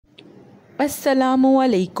Assalamu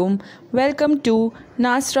alaikum. Welcome to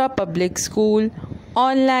Nasra Public School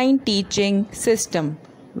online teaching system.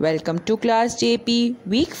 Welcome to Class JP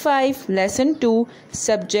Week 5 Lesson 2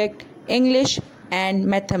 Subject English and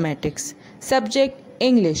Mathematics. Subject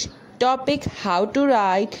English. Topic how to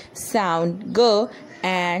write sound G,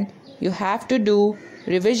 and you have to do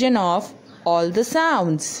revision of all the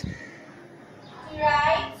sounds.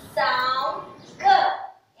 Write sound G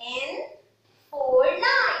in 4 lines.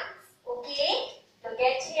 Okay, look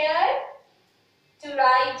at here. To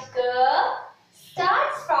write G,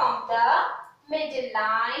 starts from the middle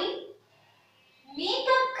line,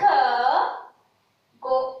 make a curve,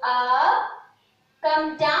 go up,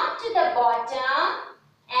 come down to the bottom,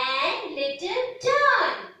 and little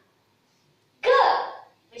turn. G.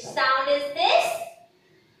 Which sound is this?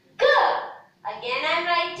 G. Again I am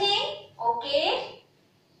writing. Okay.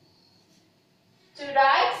 To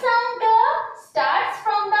write sound G, starts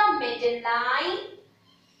from the middle line,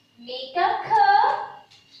 make a curve,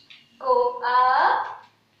 go up,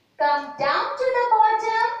 come down to the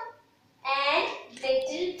bottom, and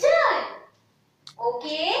little turn.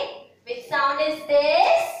 Okay. Which sound is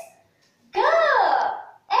this? G.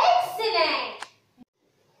 Excellent.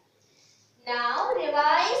 Now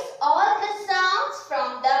revise all the sounds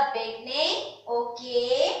from the beginning.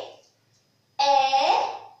 Okay. A,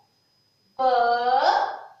 B,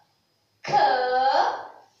 K,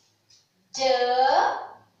 D,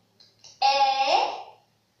 A,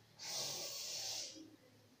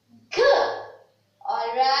 G.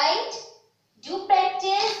 Alright. Do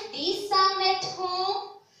practice these sounds at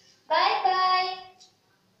home. Bye-bye.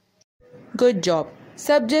 Good job.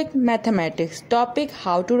 Subject Mathematics. Topic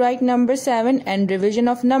how to write number 7 and revision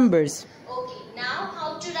of numbers. Okay, now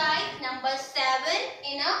how to write number 7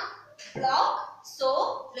 in a block.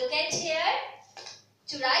 So, look at here.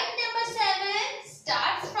 To write number 7,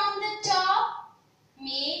 starts from the top.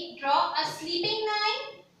 Draw a sleeping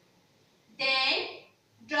line. Then,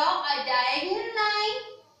 draw a diagonal line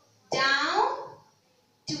down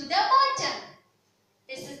to the bottom.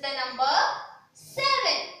 This is the number 7.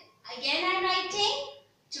 Again, I am writing.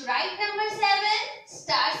 To write number 7,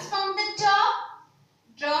 starts from the top.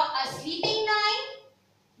 Draw a sleeping line.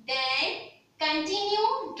 Then,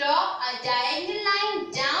 continue, draw a diagonal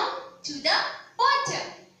line down to the bottom.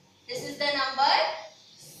 This is the number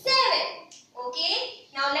 7. Okay.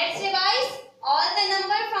 Now let's revise all the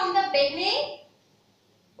number from the beginning.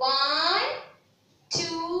 1,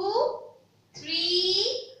 2,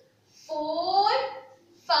 3, 4,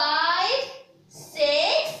 5, 6,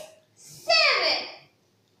 7.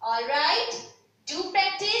 Alright. Do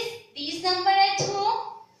practice these numbers at home.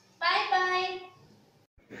 Bye-bye.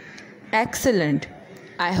 Excellent.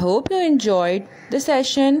 I hope you enjoyed the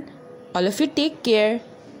session. All of you take care.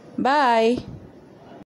 Bye.